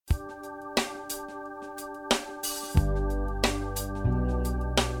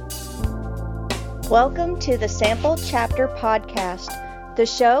Welcome to the Sample Chapter Podcast, the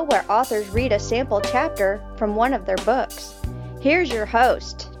show where authors read a sample chapter from one of their books. Here's your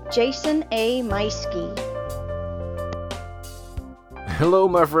host, Jason A. Meiske. Hello,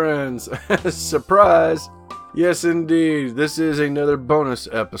 my friends. Surprise! Yes, indeed. This is another bonus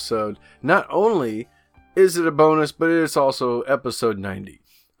episode. Not only is it a bonus, but it is also episode 90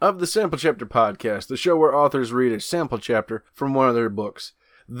 of the Sample Chapter Podcast, the show where authors read a sample chapter from one of their books.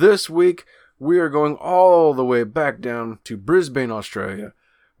 This week, we are going all the way back down to Brisbane, Australia.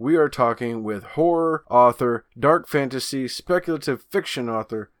 We are talking with horror author, dark fantasy, speculative fiction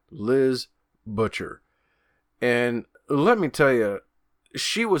author, Liz Butcher. And let me tell you,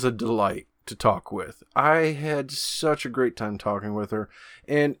 she was a delight to talk with. I had such a great time talking with her,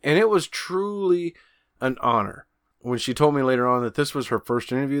 and it was truly an honor. When she told me later on that this was her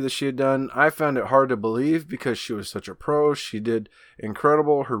first interview that she had done, I found it hard to believe because she was such a pro. She did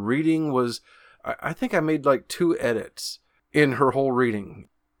incredible. Her reading was, I think I made like 2 edits in her whole reading.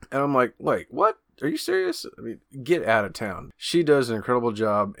 And I'm like, wait, what? Are you serious? I mean, get out of town. She does an incredible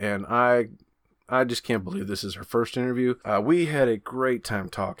job, and I just can't believe this is her first interview. We had a great time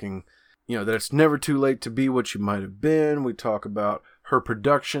talking. You know, that it's never too late to be what you might have been. We talk about her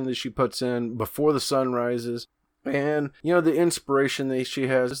production that she puts in before the sun rises. And, you know, the inspiration that she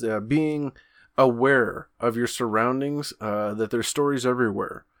has, being aware of your surroundings, that there's stories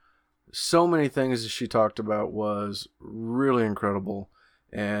everywhere. So many things that she talked about was really incredible.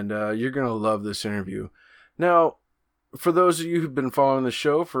 And you're going to love this interview. Now, for those of you who've been following the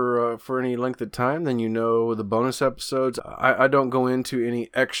show for any length of time, then you know the bonus episodes. I don't go into any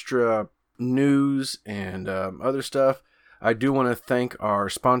extra news and other stuff. I do want to thank our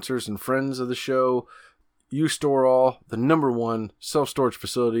sponsors and friends of the show, U-Store All, the #1 self-storage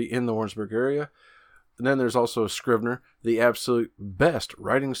facility in the Warrensburg area. And then there's also Scrivener, the absolute best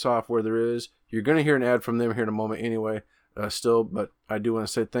writing software there is. You're going to hear an ad from them here in a moment anyway, but I do want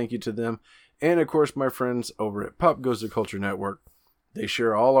to say thank you to them. And of course, my friends over at Pop Goes the Culture Network. They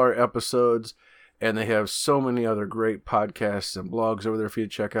share all our episodes, and they have so many other great podcasts and blogs over there for you to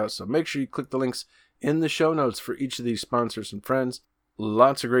check out. So make sure you click the links in the show notes for each of these sponsors and friends.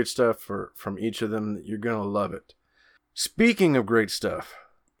 Lots of great stuff from each of them. You're going to love it. Speaking of great stuff,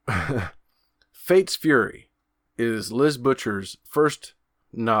 Fate's Fury is Liz Butcher's first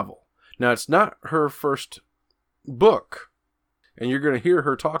novel. Now, it's not her first book, and you're going to hear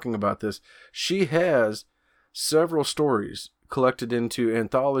her talking about this. She has several stories collected into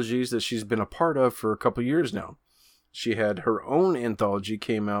anthologies that she's been a part of for a couple years now. She had her own anthology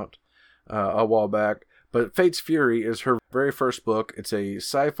came out a while back, but Fate's Fury is her very first book. It's a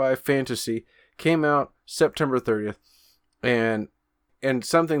sci-fi fantasy, came out September 30th, and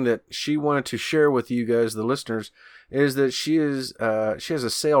something that she wanted to share with you guys, the listeners, is that she has a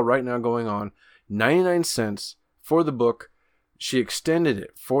sale right now going on, 99 cents for the book. She extended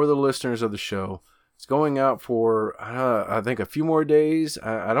it for the listeners of the show. It's going out for I think a few more days.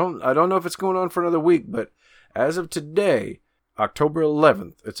 I don't know if it's going on for another week, but as of today, October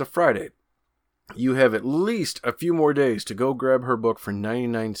 11th, it's a Friday. You have at least a few more days to go grab her book for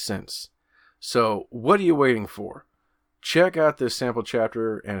 99 cents. So what are you waiting for? Check out this sample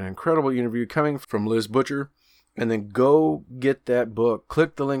chapter and an incredible interview coming from Liz Butcher, and then go get that book.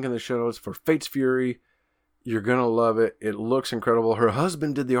 Click the link in the show notes for Fate's Fury. You're going to love it. It looks incredible. Her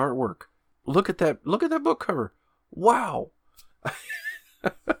husband did the artwork. Look at that book cover. Wow.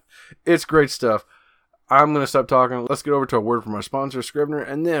 It's great stuff. I'm going to stop talking. Let's get over to a word from our sponsor, Scrivener,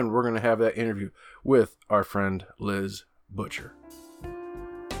 and then we're going to have that interview with our friend Liz Butcher.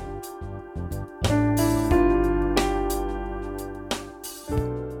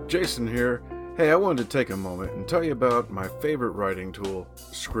 Jason here. Hey, I wanted to take a moment and tell you about my favorite writing tool,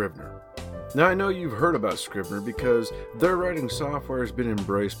 Scrivener. Now, I know you've heard about Scrivener because their writing software has been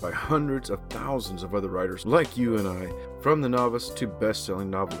embraced by hundreds of thousands of other writers like you and I, from the novice to best-selling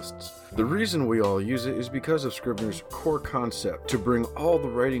novelists. The reason we all use it is because of Scrivener's core concept to bring all the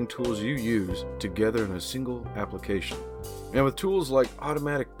writing tools you use together in a single application. And with tools like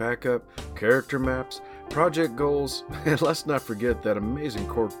automatic backup, character maps, project goals, and let's not forget that amazing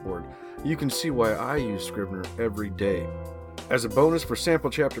corkboard, you can see why I use Scrivener every day. As a bonus for Sample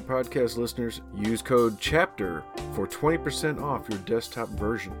Chapter Podcast listeners, use code CHAPTER for 20% off your desktop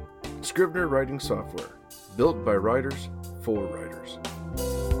version. Scrivener writing software, built by writers for writers.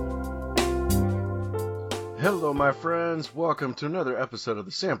 Hello, my friends. Welcome to another episode of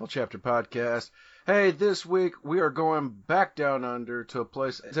the Sample Chapter Podcast. Hey, this week we are going back down under to a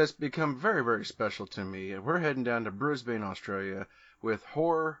place that's become very, very special to me. We're heading down to Brisbane, Australia, with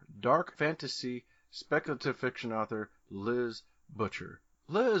horror, dark fantasy, speculative fiction author Liz Butcher.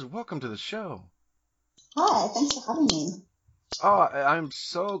 Liz, welcome to the show. Hi, thanks for having me. Oh, I'm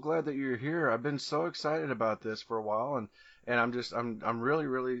so glad that you're here. I've been so excited about this for a while, and I'm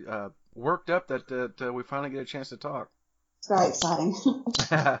really worked up that we finally get a chance to talk. It's very exciting.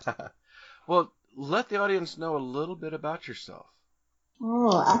 Well, let the audience know a little bit about yourself.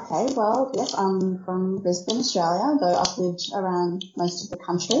 Oh, okay. Well, yes, I'm from Brisbane, Australia, though I've lived around most of the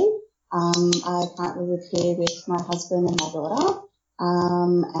country. I currently live here with my husband and my daughter.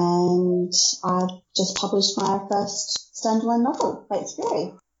 And I've just published my first standalone novel, Fate's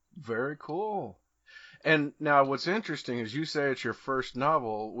Fury. Very cool. And now what's interesting is you say it's your first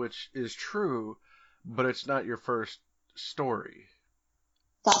novel, which is true, but it's not your first story.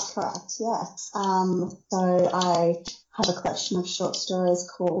 That's correct, yes. So I have a collection of short stories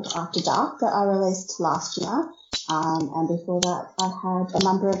called After Dark that I released last year. And before that, I had a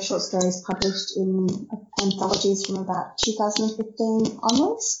number of short stories published in anthologies from about 2015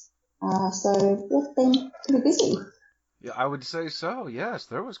 onwards. So it's been pretty busy. Yeah, I would say so. Yes,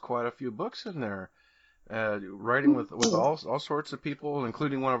 there was quite a few books in there. Writing with all sorts of people,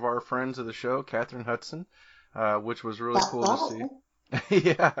 including one of our friends of the show, Catherine Hudson, which was really cool to see.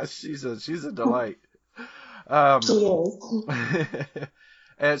 Yeah, she's a delight. She is.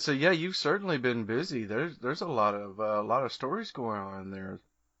 And so yeah, you've certainly been busy. There's a lot of stories going on there.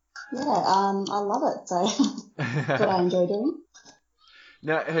 Yeah, I love it. So that's what I enjoy doing.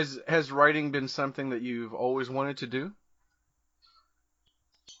 Now, has writing been something that you've always wanted to do?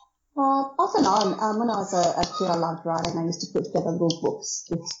 Off and on. When I was a kid, I loved writing. I used to put together little books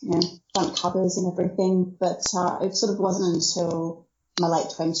with, front covers and everything. But it sort of wasn't until my late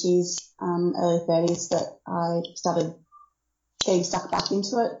 20s, early 30s that I started getting stuck back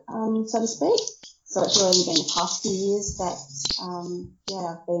into it, so to speak. So it's really been the past few years that,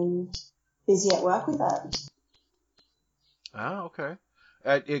 I've been busy at work with it. Oh, okay.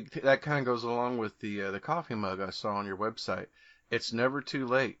 That kind of goes along with the coffee mug I saw on your website. It's never too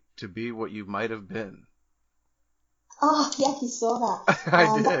late to be what you might have been. Oh, yeah, you saw that.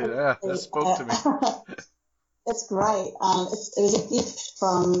 I did. Yeah, that spoke to me. It's great. It was a gift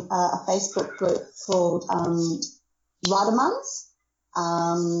from a Facebook group called Writer Mums,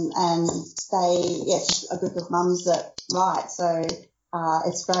 and it's a group of mums that write. So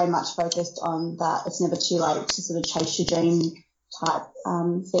it's very much focused on that. It's never too late to sort of chase your dream type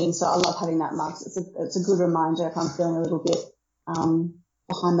thing. So I love having that mug. It's a good reminder if I'm feeling a little bit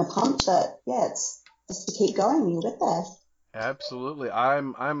behind the pump that it's just to keep going. You'll get there. Absolutely.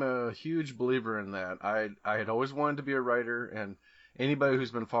 I'm a huge believer in that. I had always wanted to be a writer, and anybody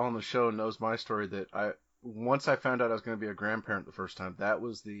who's been following the show knows my story that once I found out I was going to be a grandparent the first time, that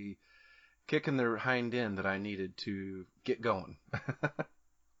was the kick in the hind end that I needed to get going.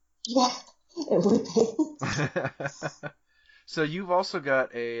 Yeah, it would be. So you've also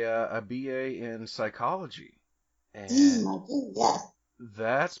got a BA in psychology, and I do, yeah.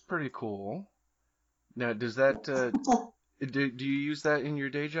 that's pretty cool. Now, does that do you use that in your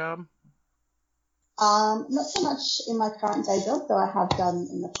day job? Not so much in my current day job, though I have done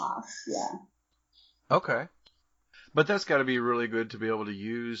in the past, yeah. Okay. But that's got to be really good to be able to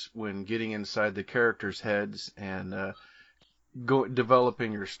use when getting inside the characters' heads and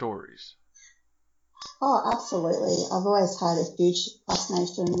developing your stories. Oh, absolutely. I've always had a huge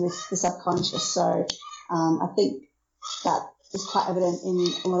fascination with the subconscious, so I think that is quite evident in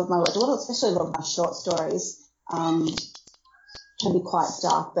a lot of my work, especially a lot of my short stories. Can be quite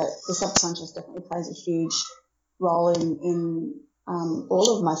dark, but the subconscious definitely plays a huge role in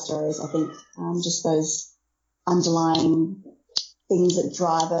all of my stories. I think just those underlying things that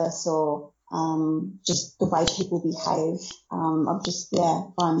drive us, or just the way people behave, I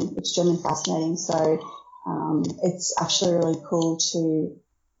find extremely fascinating. So it's actually really cool to,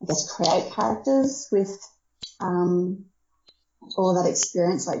 I guess, create characters with all of that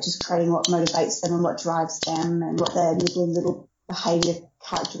experience, like just creating what motivates them and what drives them and what their little behaviour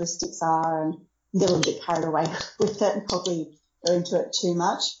characteristics are, and get a little bit carried away with it and probably go into it too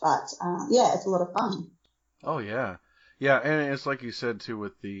much. But it's a lot of fun. Oh yeah, yeah, and it's like you said too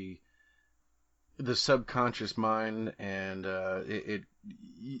with the subconscious mind, and it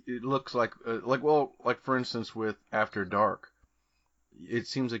looks like for instance with After Dark, it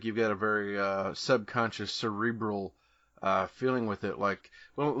seems like you've got a very subconscious, cerebral feeling with it. Like,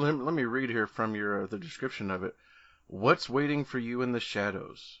 well, let me read here from the description of it. What's waiting for you in the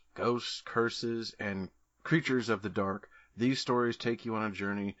shadows? Ghosts, curses, and creatures of the dark. These stories take you on a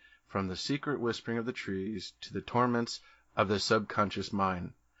journey from the secret whispering of the trees to the torments of the subconscious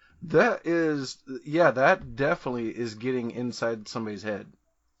mind. That definitely is getting inside somebody's head.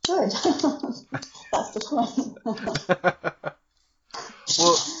 Good. That's the point.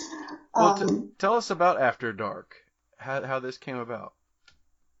 Well, Well, tell us about After Dark. How this came about.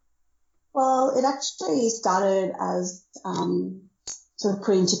 Well, it actually started as sort of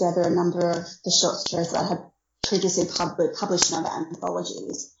putting together a number of the short stories that I had previously published in other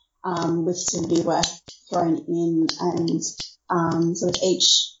anthologies, with Sylvie Worth thrown in, and sort of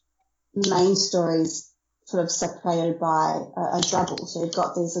each main story is sort of separated by a drabble. So you've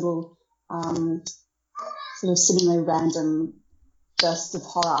got these little sort of seemingly random bursts of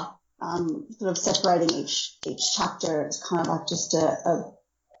horror, sort of separating each chapter. It's kind of like just a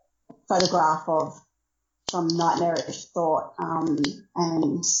photograph of some nightmarish thought,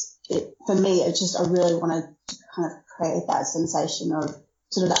 and for me, I really wanted to kind of create that sensation of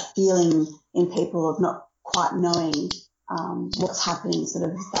sort of that feeling in people of not quite knowing what's happening, sort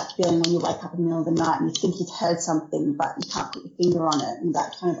of that feeling when you wake up in the middle of the night and you think you've heard something but you can't put your finger on it, and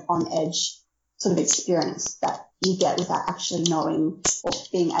that kind of on edge sort of experience that you get without actually knowing or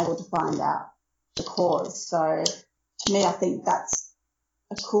being able to find out the cause. So to me, I think that's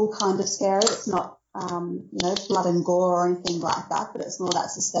a cool kind of scary. It's not, blood and gore or anything like that, but it's more that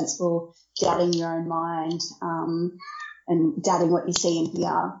suspenseful, doubting your own mind, and doubting what you see and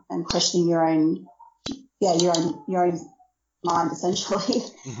hear, and questioning your own mind essentially,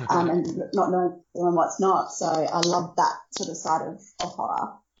 and not knowing what's not. So I love that sort of side of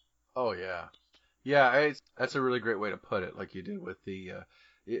horror. Oh yeah. Yeah, that's a really great way to put it, like you did with the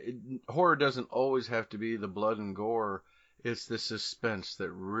horror doesn't always have to be the blood and gore. It's the suspense that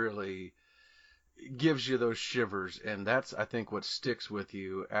really gives you those shivers, and that's, I think, what sticks with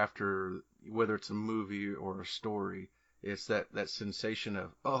you after, whether it's a movie or a story. It's that sensation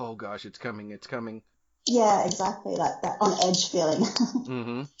of, oh gosh, it's coming. Yeah, exactly, like that on edge feeling.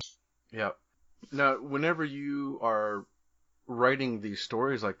 Mm-hmm. Yeah. Now, whenever you are writing these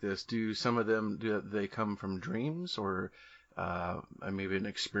stories like this, do they come from dreams or maybe an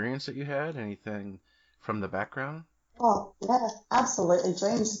experience that you had? Anything from the background? Oh, yeah, absolutely.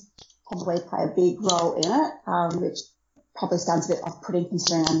 Dreams probably play a big role in it, which probably sounds a bit off-putting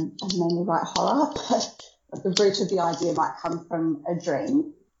considering I mainly write horror, but the root of the idea might come from a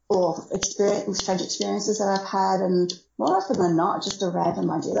dream or strange experiences that I've had, and more often than not, just a random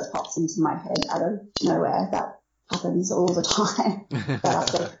idea that pops into my head out of nowhere. That happens all the time that I have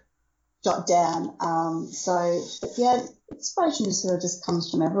to jot down. But yeah, inspiration just comes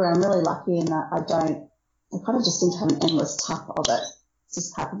from everywhere. I'm really lucky in that I kind of just seem to have an endless tap of it. It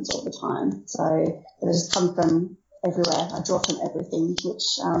just happens all the time. So it just comes from everywhere. I draw from everything, which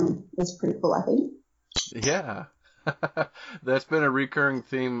is pretty cool, I think. Yeah. That's been a recurring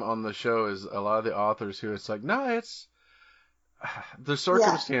theme on the show, is a lot of the authors who it's like, no, it's the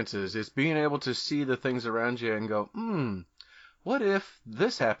circumstances. Yeah. It's being able to see the things around you and go, what if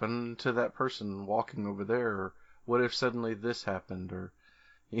this happened to that person walking over there? Or what if suddenly this happened? Or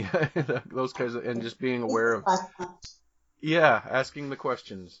those kinds of, and just being aware of, asking the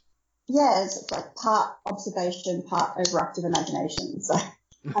questions. Yeah, it's like part observation, part overactive imagination. So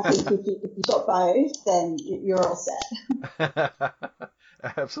I think if you've got both, then you're all set.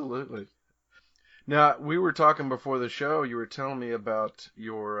 Absolutely. Now, we were talking before the show. You were telling me about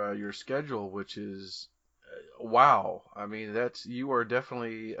your schedule, which is wow. I mean, you are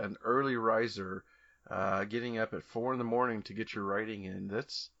definitely an early riser, getting up at 4 a.m. to get your writing in.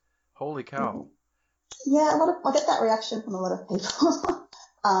 That's holy cow. Yeah, I get that reaction from a lot of people.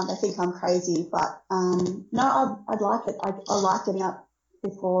 They think I'm crazy, but no, I'd like it. I like getting up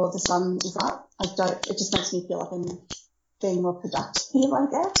before the sun is up. It just makes me feel like I'm being more productive, I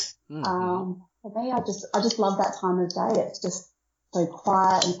guess. Mm-hmm. For me, I just love that time of day. It's just so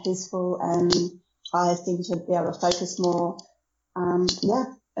quiet and peaceful, and I seem to be able to focus more,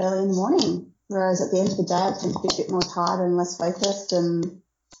 early in the morning. Whereas at the end of the day, I tend to be a bit more tired and less focused, and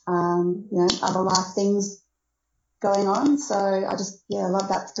other life things going on. So I just love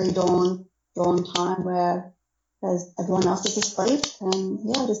that pre-dawn time where everyone else is asleep, and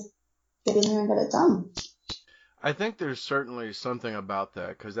just get in there and get it done. I think there's certainly something about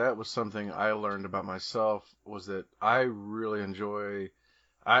that, because that was something I learned about myself, was that I really enjoy.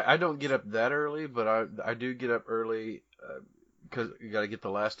 I don't get up that early, but I do get up early because you got to get the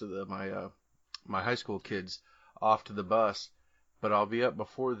last of my high school kids off to the bus. But I'll be up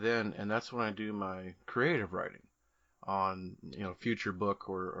before then, and that's when I do my creative writing on future book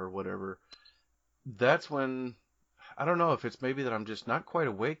or whatever. That's when, I don't know if it's maybe that I'm just not quite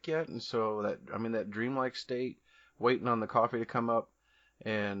awake yet, and so that I'm in that dreamlike state, waiting on the coffee to come up,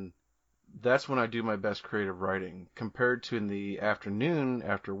 and that's when I do my best creative writing. Compared to in the afternoon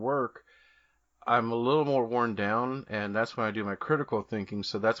after work, I'm a little more worn down, and that's when I do my critical thinking,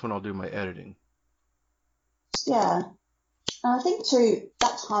 so that's when I'll do my editing. Yeah. And I think too,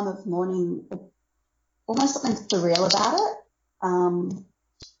 that time of morning, almost something surreal about it.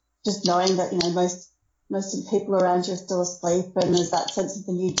 Just knowing that, most of the people around you are still asleep, and there's that sense of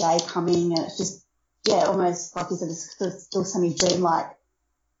the new day coming, and it's just, almost like you said, there's still some dreamlike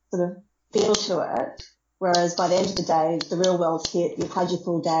sort of feel to it. Whereas by the end of the day, the real world's hit, you've had your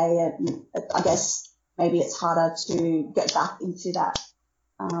full day, and I guess maybe it's harder to get back into that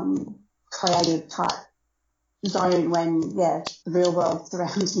creative type zone when, the real world's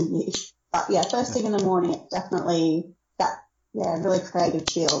surrounding you. But first thing in the morning, it's definitely that, really creative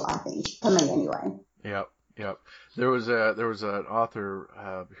feel, I think, for me anyway. Yep. There was an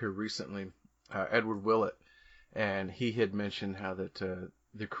author here recently, Edward Willett, and he had mentioned how that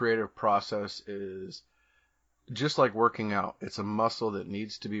the creative process is just like working out. It's a muscle that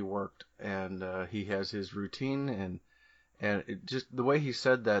needs to be worked, and he has his routine, and it just the way he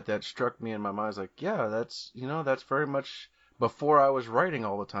said that struck me in my mind. I was like, that's very much before I was writing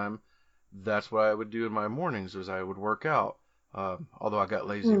all the time. That's what I would do in my mornings, was I would work out. Although I got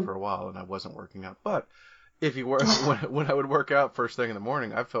lazy for a while and I wasn't working out, but if you were when I would work out first thing in the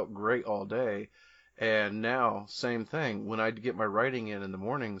morning, I felt great all day. And now, same thing. When I get my writing in the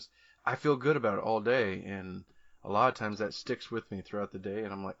mornings, I feel good about it all day, and a lot of times that sticks with me throughout the day,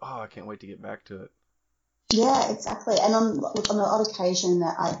 and I'm like, I can't wait to get back to it. Yeah, exactly. And on the odd occasion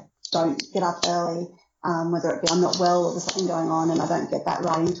that I don't get up early, whether it be I'm not well or there's something going on and I don't get that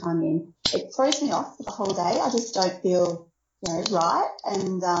writing time in, it throws me off for the whole day. I just don't feel, right.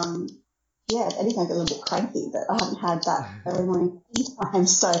 And, if anything, I get a little bit cranky that I haven't had that early morning time.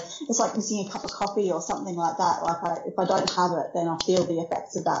 So it's like missing a cup of coffee or something like that. Like if I don't have it, then I feel the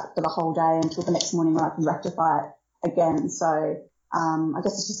effects of that for the whole day until the next morning when I can rectify it again. So I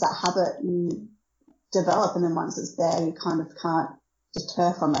guess it's just that habit you develop, and then once it's there, you kind of can't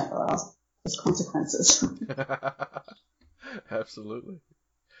deter from it, or else there's consequences. Absolutely.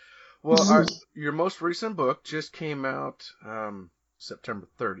 Well, your most recent book just came out September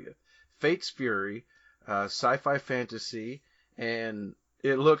 30th. Fate's Fury, sci-fi fantasy, and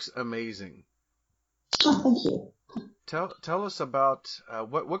it looks amazing. Oh, thank you. Tell us about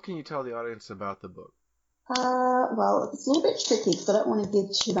what can you tell the audience about the book? Well, it's a little bit tricky because I don't want to give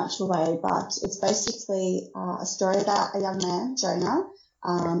too much away, but it's basically a story about a young man, Jonah,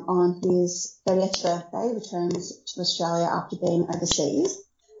 on his 30th birthday, returns to Australia after being overseas,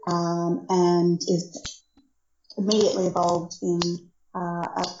 and is immediately involved in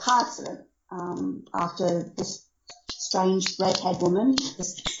a car accident after this strange red-haired woman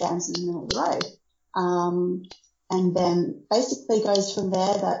just stands in the middle of the road. And then basically goes from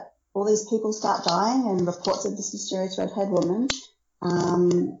there that all these people start dying and reports of this mysterious red-haired woman.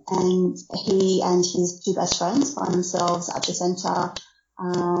 And he and his two best friends find themselves at the centre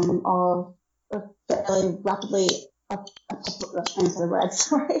of a fairly rapidly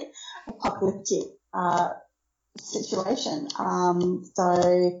apocalyptic situation.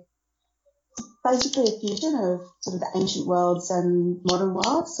 So basically a fusion of sort of the ancient worlds and modern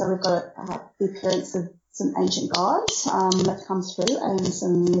worlds. So we've got the appearance of some ancient gods that comes through, and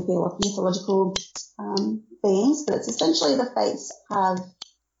some mythological beings, but it's essentially the Fates have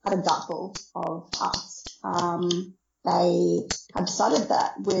had a gutful of us. They have decided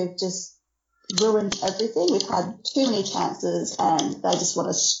that we've just ruined everything. We've had too many chances, and they just want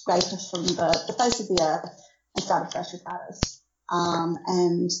to scrape us from the face of the earth and start afresh without us.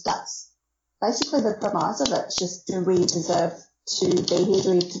 And that's basically the premise of it. It's just, do we deserve to be here?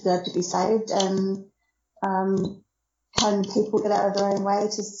 Do we deserve to be saved? And can people get out of their own way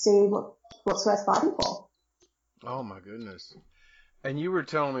to see what's worth fighting for? Oh my goodness. And you were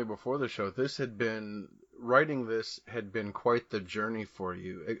telling me before the show, writing this had been quite the journey for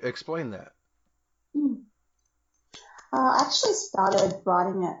you. Explain that. I actually started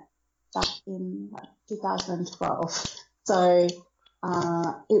writing it back in 2012. So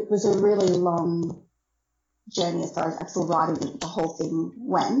it was a really long journey as far as actual writing the whole thing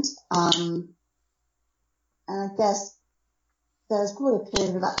went. And I guess there was probably a period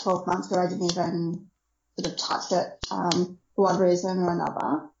of about 12 months where I didn't even sort of touch it for one reason or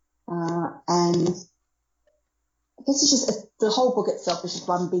another. And I guess it's just the whole book itself is just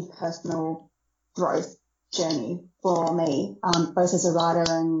one big personal growth journey for me, both as a writer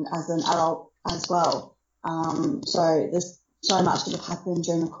and as an adult as well. So there's so much that have happened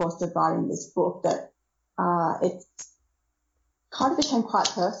during the course of writing this book that it kind of became quite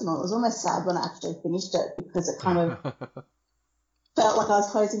personal. It was almost sad when I actually finished it, because it kind of felt like I was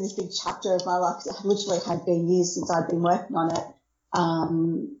closing this big chapter of my life. It literally had been years since I'd been working on it.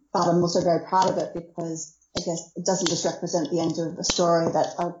 But I'm also very proud of it, because I guess it doesn't just represent the end of a story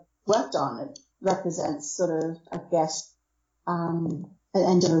that I've worked on. It represents sort of, I guess, an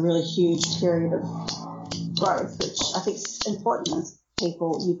end of a really huge period of growth, which I think is important as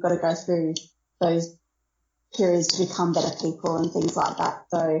people. You've got to go through those periods to become better people and things like that.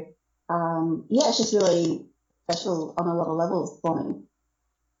 So, it's just really special on a lot of levels for me.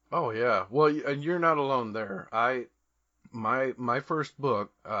 Oh yeah, well, and you're not alone there. My first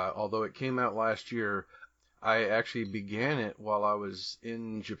book, although it came out last year, I actually began it while I was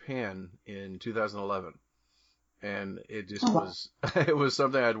in Japan in 2011, and it just was it was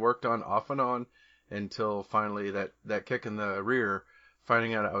something I'd worked on off and on until finally that kick in the rear,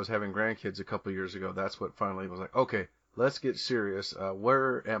 finding out I was having grandkids a couple of years ago. That's what finally was like, okay, let's get serious.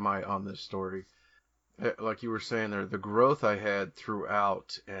 Where am I on this story? Like you were saying there, the growth I had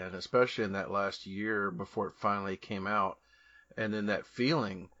throughout, and especially in that last year before it finally came out, and then that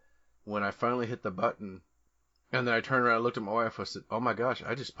feeling when I finally hit the button, and then I turned around and looked at my wife and said, oh my gosh,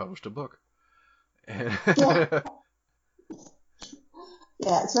 I just published a book. And Yeah.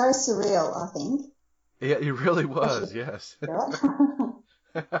 Yeah, it's very surreal, I think. Yeah, it really was, yes. And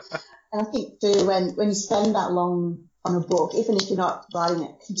I think too, when you spend that long on a book, even if you're not writing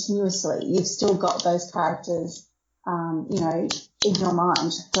it continuously, you've still got those characters, in your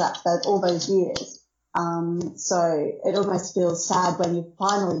mind for all those years. So it almost feels sad when you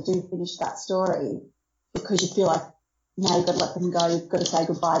finally do finish that story, because you feel like now you've got to let them go, you've got to say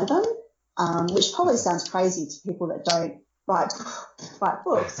goodbye to them, which probably sounds crazy to people that don't write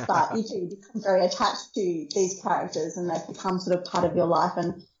books, but you do become very attached to these characters, and they become sort of part of your life,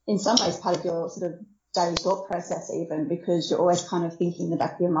 and in some ways part of your sort of daily thought process even, because you're always kind of thinking in the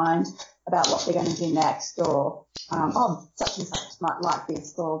back of your mind about what they're going to do next, or such and such might like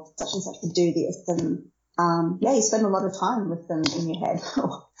this, or such and such would do this, and you spend a lot of time with them in your head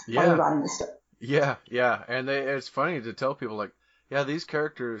while you're writing the story. Yeah, and it's funny to tell people, like, yeah, these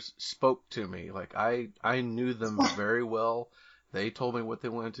characters spoke to me. Like, I knew them very well. They told me what they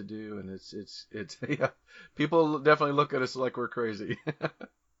wanted to do, and it's yeah. People definitely look at us like we're crazy.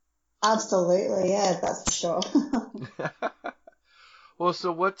 Absolutely, yeah, that's for sure. Well,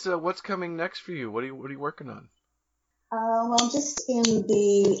 so what's coming next for you? What are you working on? Well, I'm just in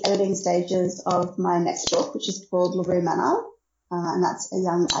the editing stages of my next book, which is called LaRue Manor, and that's a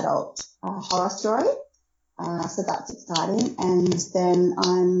young adult horror story. So that's exciting. And then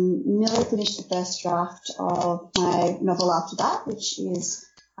I'm nearly finished the first draft of my novel after that, which is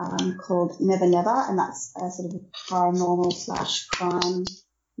called Never Never, and that's a sort of a paranormal / crime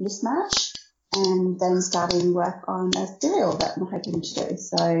mismatch. And then starting work on a serial that I'm hoping to do.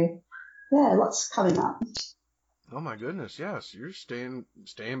 So, yeah, lots coming up. Oh my goodness, yes, you're staying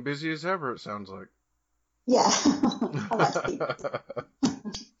busy as ever, it sounds like. Yeah, I like to keep.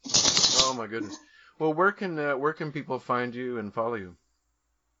 Oh my goodness. Well, where can people find you and follow you?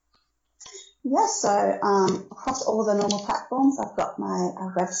 Yes, so across all of the normal platforms, I've got my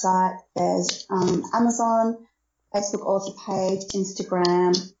website. There's Amazon, Facebook author page,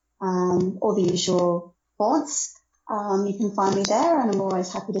 Instagram, all the usual haunts. You can find me there, and I'm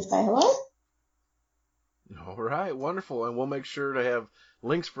always happy to say hello. All right, wonderful. And we'll make sure to have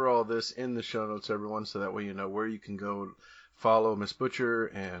links for all this in the show notes, everyone, so that way you know where you can go follow Miss Butcher,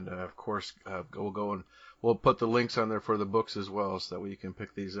 and of course we'll go and we'll put the links on there for the books as well, so that way you can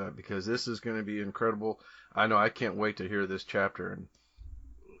pick these up, because this is going to be incredible. I know I can't wait to hear this chapter.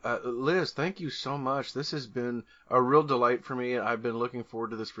 And Liz, thank you so much. This has been a real delight for me. I've been looking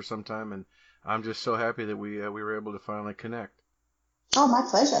forward to this for some time, and I'm just so happy that we were able to finally connect. Oh, my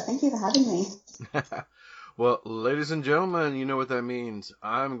pleasure. Thank you for having me. Well, ladies and gentlemen, you know what that means.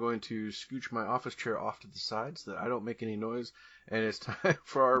 I'm going to scooch my office chair off to the side so that I don't make any noise, and it's time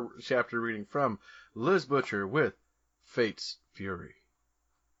for our chapter reading from Liz Butcher with Fate's Fury.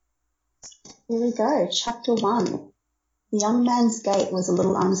 Here we go, Chapter 1. The young man's gait was a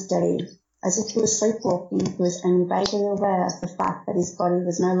little unsteady. As if he was sleepwalking, he was only vaguely aware of the fact that his body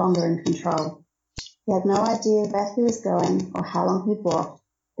was no longer in control. He had no idea where he was going or how long he'd walked,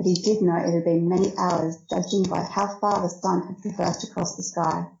 but he did know it had been many hours, judging by how far the sun had traversed across the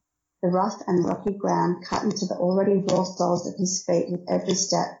sky. The rough and rocky ground cut into the already raw soles of his feet with every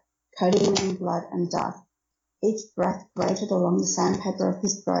step, coating them in blood and dust. Each breath grated along the sandpaper of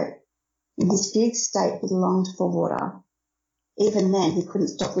his throat. In his fugue state, he longed for water. Even then, he couldn't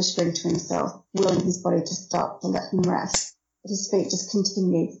stop whispering to himself, willing his body to stop, to let him rest. But his feet just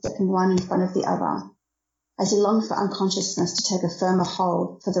continued, stepping one in front of the other. As he longed for unconsciousness to take a firmer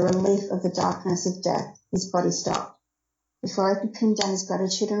hold, for the relief of the darkness of death, his body stopped. Before he could pin down his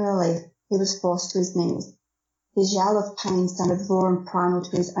gratitude and relief, he was forced to his knees. His yowl of pain sounded raw and primal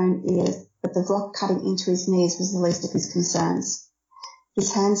to his own ears, but the rock cutting into his knees was the least of his concerns.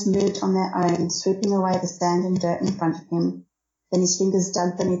 His hands moved on their own, sweeping away the sand and dirt in front of him. Then his fingers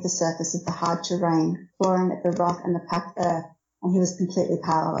dug beneath the surface of the hard terrain, clawing at the rock and the packed earth, and he was completely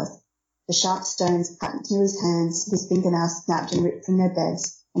powerless. The sharp stones cut into his hands, his fingernails snapped and ripped from their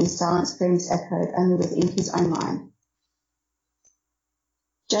beds, and his silent screams echoed only within his own mind.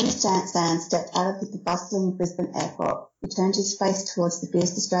 Jonas Sands stepped out of the bustling Brisbane airport. He turned his face towards the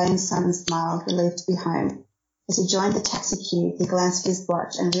fierce Australian sun and smiled, relieved to be home. As he joined the taxi queue, he glanced at his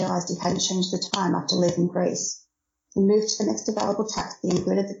watch and realised he hadn't changed the time after leaving Greece. He moved to the next available taxi and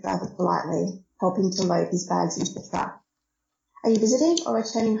greeted the driver politely, helping to load his bags into the truck. "Are you visiting or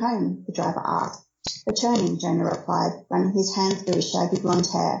returning home?" the driver asked. "Returning," Jonah replied, running his hand through his shaggy blonde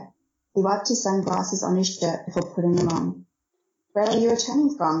hair. He wiped his sunglasses on his shirt before putting them on. "Where are you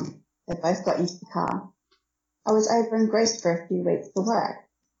returning from?" They both got into the car. "I was over in Greece for a few weeks for work."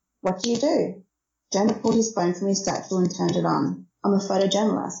 "What do you do?" Jonah pulled his phone from his satchel and turned it on. "I'm a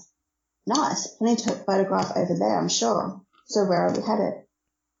photojournalist." "Nice. Plenty to photograph over there, I'm sure. So where are we headed?"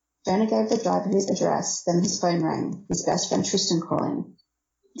 Jonah gave the driver his address, then his phone rang, his best friend Tristan calling.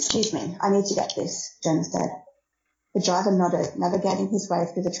 "Excuse me, I need to get this," Jonah said. The driver nodded, navigating his way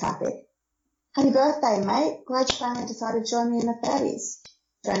through the traffic. "Happy birthday, mate. Glad you finally decided to join me in the 30s.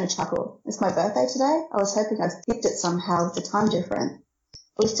 Jonah chuckled. "It's my birthday today? I was hoping I'd skipped it somehow with the time difference.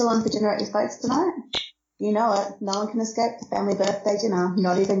 Are we still on for dinner at your folks tonight?" "You know it. No one can escape the family birthday dinner,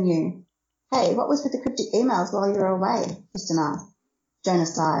 not even you." "Hey, what was with the cryptic emails while you were away?" Tristan asked. Jonah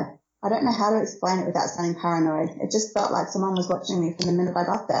sighed. "I don't know how to explain it without sounding paranoid. It just felt like someone was watching me from the minute I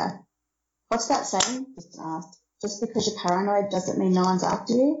got there." "What's that saying?" Tristan asked. "Just because you're paranoid doesn't mean no one's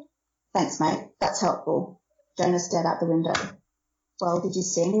after you?" "Thanks, mate. That's helpful." Jonah stared out the window. "Well, did you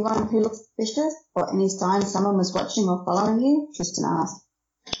see anyone who looked suspicious, or any sign someone was watching or following you?" Tristan asked.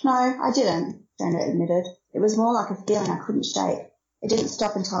 "No, I didn't," Jonah admitted. "It was more like a feeling I couldn't shake. It didn't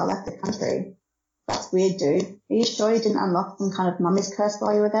stop until I left the country." "That's weird, dude. Are you sure you didn't unlock some kind of mummy's curse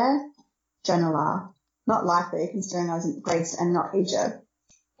while you were there?" Jonah laughed. "Not likely, considering I was in Greece and not Egypt."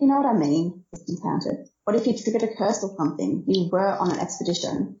 "You know what I mean," Tristan countered. "What if you triggered a curse or something? You were on an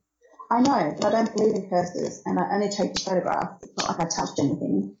expedition." "I know, but I don't believe in curses, and I only take the photographs. It's not like I touched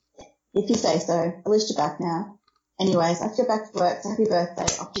anything." "If you say so. At least you're back now. Anyways, I have to go back to work, so happy birthday.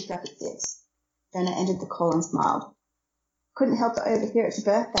 I'll pick you up at 6. Jonah ended the call and smiled. "Couldn't help but overhear it's your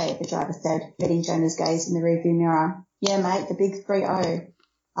birthday," the driver said, meeting Jonah's gaze in the rearview mirror. "Yeah, mate, the big 3-0.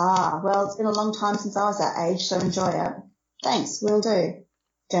 "Ah, well, it's been a long time since I was that age, so enjoy it." "Thanks, will do,"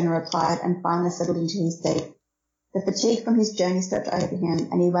 Jonah replied, and finally settled into his seat. The fatigue from his journey swept over him,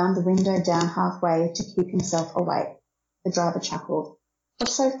 and he wound the window down halfway to keep himself awake. The driver chuckled.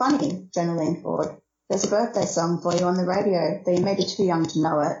 "What's so funny?" Jonah leaned forward. "There's a birthday song for you on the radio, though you may be too young to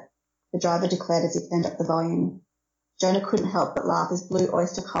know it," the driver declared as he turned up the volume. Jonah couldn't help but laugh as Blue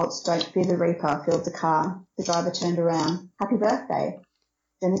Oyster Cult's "Don't Fear the Reaper" filled the car. The driver turned around. "Happy birthday."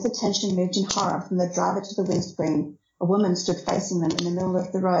 Jonah's attention moved in horror from the driver to the windscreen. A woman stood facing them in the middle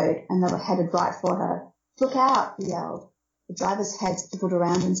of the road, and they were headed right for her. "Look out!" he yelled. The driver's head swiveled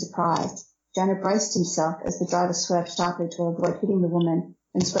around in surprise. Jonah braced himself as the driver swerved sharply to avoid hitting the woman,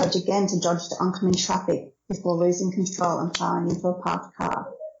 and swerved again to dodge the oncoming traffic before losing control and plowing into a parked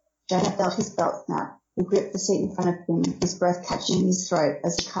car. Jonah felt his belt snap. He gripped the seat in front of him, his breath catching in his throat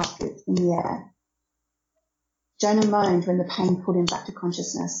as the car flipped in the air. Jonah moaned when the pain pulled him back to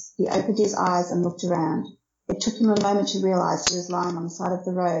consciousness. He opened his eyes and looked around. It took him a moment to realise he was lying on the side of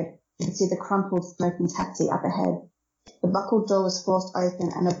the road. He could see the crumpled, smoking taxi up ahead. The buckled door was forced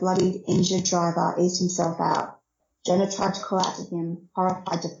open, and a bloodied, injured driver eased himself out. Jonah tried to call out to him,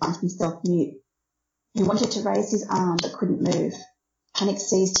 horrified to find himself mute. He wanted to raise his arm, but couldn't move. Panic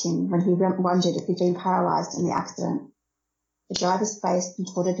seized him when he wondered if he'd been paralysed in the accident. The driver's face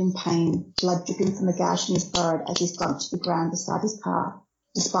contorted in pain, blood dripping from a gash in his forehead as he slumped to the ground beside his car.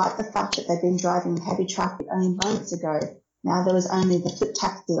 Despite the fact that they'd been driving in heavy traffic only moments ago, now there was only the flipped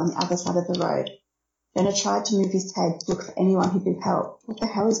taxi on the other side of the road. Jonah tried to move his head to look for anyone who could help. What the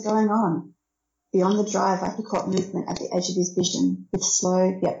hell is going on? Beyond the driver, he caught movement at the edge of his vision. With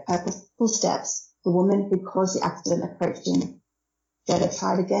slow yet purposeful steps, the woman who'd caused the accident approached him. Jonah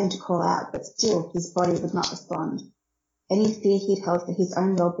tried again to call out, but still his body would not respond. Any fear he'd held for his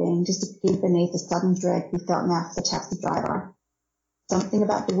own well-being disappeared beneath the sudden dread he felt now for the taxi driver. Something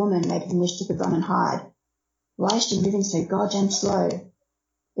about the woman made him wish he could run and hide. Why is she moving so goddamn slow?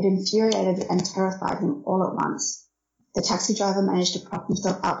 It infuriated and terrified him all at once. The taxi driver managed to prop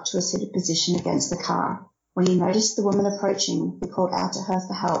himself up to a seated position against the car. When he noticed the woman approaching, he called out to her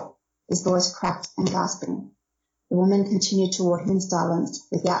for help, his voice cracked and gasping. The woman continued toward him in silence,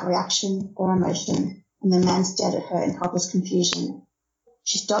 without reaction or emotion, and the man stared at her in helpless confusion.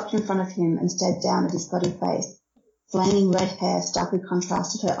 She stopped in front of him and stared down at his bloody face. Flaming red hair starkly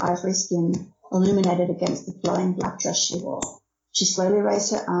contrasted her ivory skin, illuminated against the flowing black dress she wore. She slowly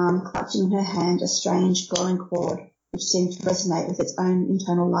raised her arm, clutching in her hand a strange, glowing cord, which seemed to resonate with its own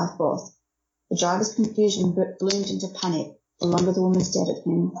internal life force. The driver's confusion bloomed into panic the longer the woman stared at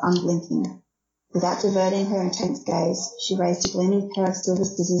him, unblinking. Without diverting her intense gaze, she raised a gleaming pair of silver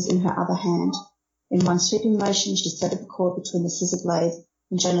scissors in her other hand. In one sweeping motion, she severed the cord between the scissor blades,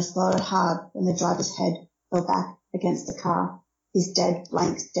 and Jonah swallowed hard when the driver's head fell back against the car, his dead,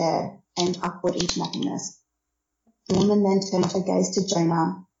 blank stare aimed upward into nothingness. The woman then turned her gaze to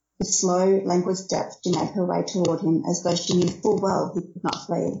Jonah. With slow, languid steps, she made her way toward him, as though she knew full well he could not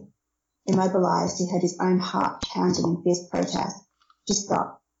flee. Immobilized, he heard his own heart pounding in fierce protest. She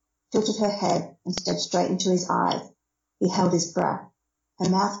stopped, tilted her head, and stared straight into his eyes. He held his breath. Her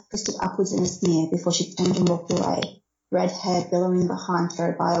mouth twisted upwards in a sneer before she turned and walked away, red hair billowing behind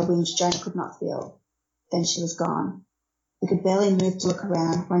her by a wind Jonah could not feel. Then she was gone. He could barely move to look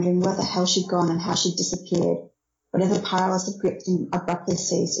around, wondering where the hell she'd gone and how she'd disappeared. Whatever powerless had gripped him abruptly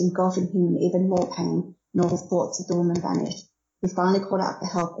ceased, engulfing him in even more pain, and all the thoughts of the woman vanished. He finally called out for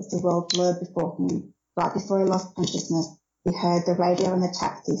help as the world blurred before him. Right before he lost consciousness, he heard the radio and the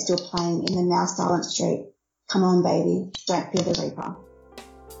taxi still playing in the now silent street. Come on, baby, don't fear the Reaper.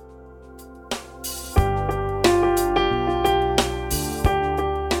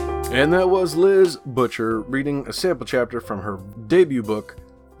 And that was Liz Butcher reading a sample chapter from her debut book,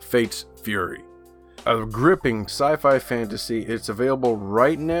 Fate's Fury. A gripping sci-fi fantasy. It's available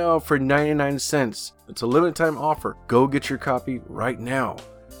right now for 99 cents. It's a limited time offer. Go get your copy right now.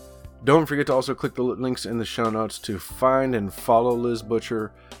 Don't forget to also click the links in the show notes to find and follow Liz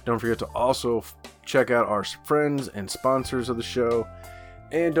Butcher. Don't forget to also check out our friends and sponsors of the show.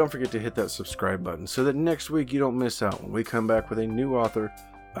 And don't forget to hit that subscribe button so that next week you don't miss out when we come back with a new author,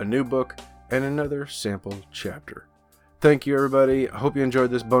 a new book, and another sample chapter. Thank you, everybody. I hope you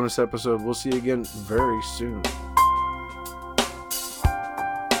enjoyed this bonus episode. We'll see you again very soon.